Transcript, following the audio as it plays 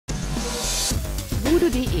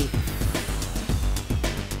VoodooDE.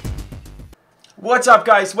 What's up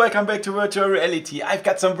guys, welcome back to Virtual Reality. I've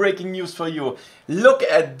got some breaking news for you. Look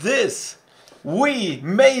at this. We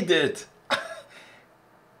made it.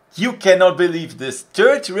 You cannot believe this.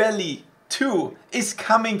 Dirt Rally 2 is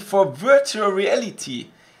coming for virtual reality.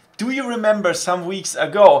 Do you remember some weeks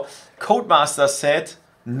ago Codemasters said,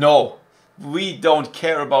 no, we don't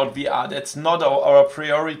care about VR, that's not our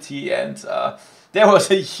priority, and there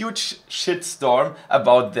was a huge shitstorm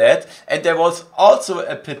about that, and there was also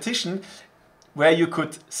a petition where you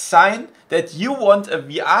could sign that you want a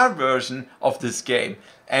VR version of this game.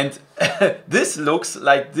 And this looks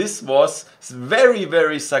like this was very,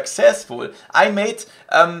 very successful. I made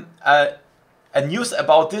a news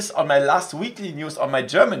about this on my last weekly news on my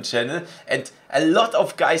German channel, and a lot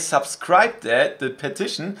of guys subscribed the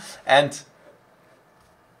petition, and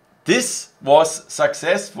this was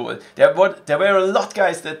successful. There were a lot of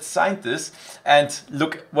guys that signed this, and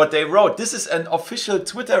look what they wrote. This is an official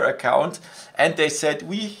Twitter account, and they said,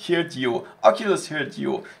 we heard you, Oculus heard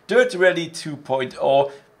you, Dirt Rally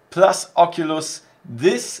 2.0 plus Oculus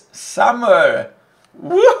this summer.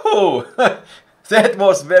 Woohoo! That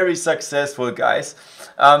was very successful, guys.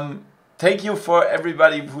 Thank you for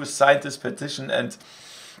everybody who signed this petition, and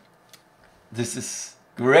this is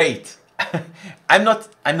great. I'm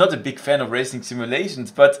not a big fan of racing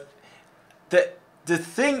simulations, but the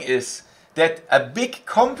thing is that a big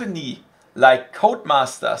company like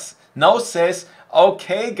Codemasters now says,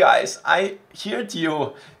 okay guys, I heard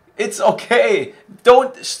you. It's okay.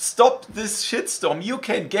 Don't stop this shitstorm. You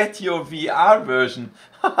can get your VR version.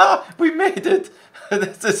 We made it.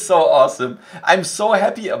 This is so awesome. I'm so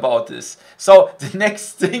happy about this. So the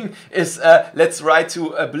next thing is let's write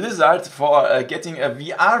to Blizzard for getting a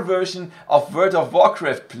VR version of World of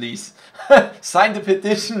Warcraft, please. Sign the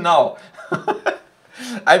petition now.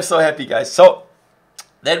 I'm so happy, guys. So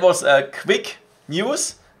that was a quick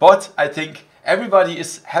news, but I think everybody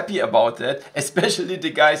is happy about that, especially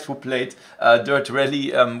the guys who played Dirt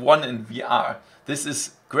Rally 1 in VR. This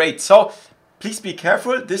is great. So please be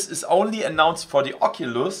careful. This is only announced for the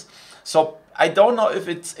Oculus. So I don't know if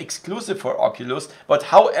it's exclusive for Oculus, but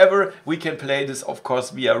however, we can play this, of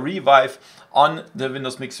course, via Revive on the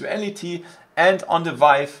Windows Mixed Reality and on the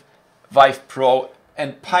Vive Pro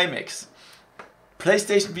and Pimax.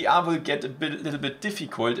 PlayStation VR will get a little bit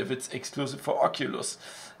difficult if it's exclusive for Oculus.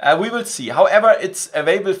 We will see. However, it's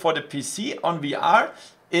available for the PC on VR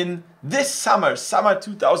in this summer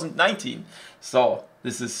 2019. So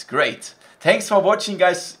this is great. Thanks for watching,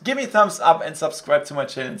 guys. Give me a thumbs up and subscribe to my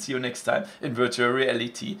channel. See you next time in Virtual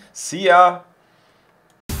Reality. See ya!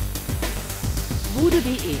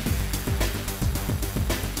 VoodooDE